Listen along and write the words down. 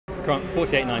Kerron,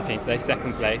 48.19 today,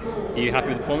 second place. Are you happy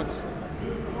with the performance?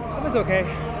 It was okay.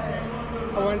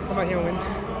 I wanted to come out here and win,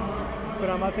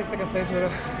 but I'll take second place with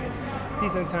a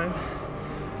decent time.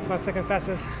 My second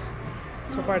fastest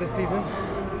so far this season,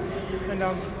 and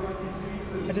I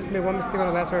just made one mistake on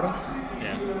the last hurdle.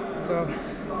 Yeah. So,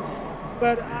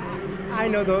 but I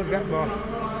know those guys. Well,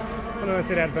 I don't want to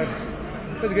say that, but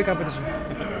it was a good competition.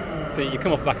 So you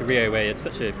come off the back of Rio where you had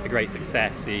such a great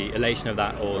success, the elation of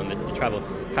that all and the travel.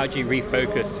 How do you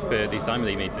refocus for these Diamond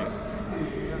League meetings?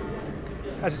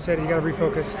 As you said, you got to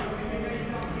refocus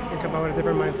and come out with a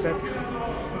different mindset.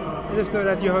 And just know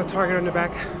that you have a target on the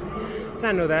back. And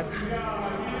I know that.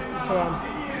 So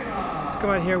just come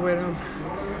out here with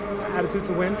attitude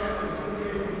to win.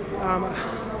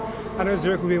 I know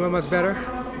Zurich will be much better,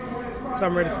 so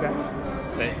I'm ready for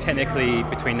that. So technically,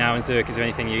 between now and Zurich, is there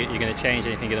anything you're going to change,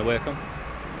 anything you're going to work on?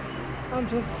 I'm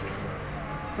just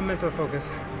a mental focus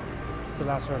for the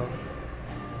last hurdle.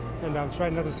 And I'm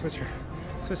trying not to switch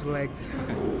the legs.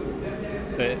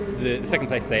 So the second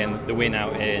place today and the win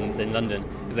out in London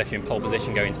has left you in pole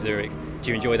position going to Zurich. Do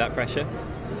you enjoy that pressure?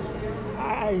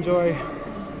 I enjoy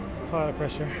a lot of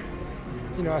pressure.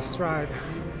 You know, I strive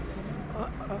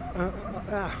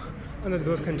under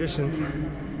those conditions.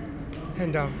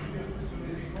 And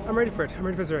I'm ready for it. I'm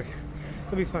ready for Zurich.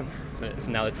 It'll be fun. So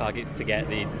now the target's to get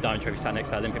the Diamond Trophy sat next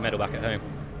to the Olympic medal back at home?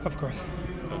 Of course.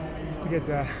 To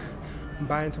get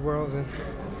buy into Worlds and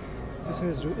just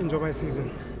enjoy my season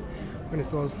when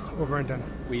it's all over and done.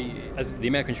 As the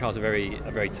American trials are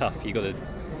very tough. You've got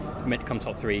to come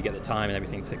top three, get the time and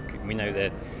everything. We know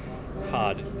they're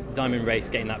hard. Diamond race,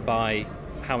 getting that by,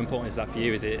 how important is that for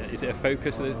you? Is it a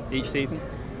focus each season?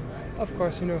 Of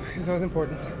course, you know, it's always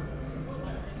important to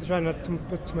try not to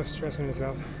put too much stress on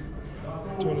yourself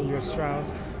during the US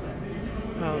trials.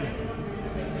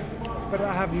 But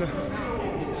I have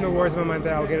no worries in my mind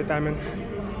that I'll get a diamond.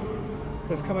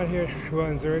 Just come out here well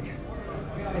in Zurich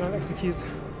and I'll execute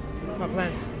my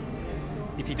plan.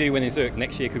 If you do win in Zurich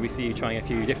next year, could we see you trying a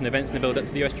few different events in the build-up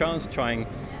to the US trials, keeping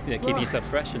yourself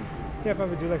fresh? Yeah,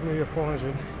 probably do like maybe a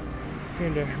 400 here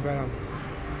and there, but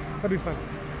that'll be fun.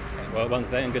 Okay, well,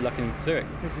 Wednesday and good luck in Zurich.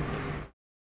 Thank you.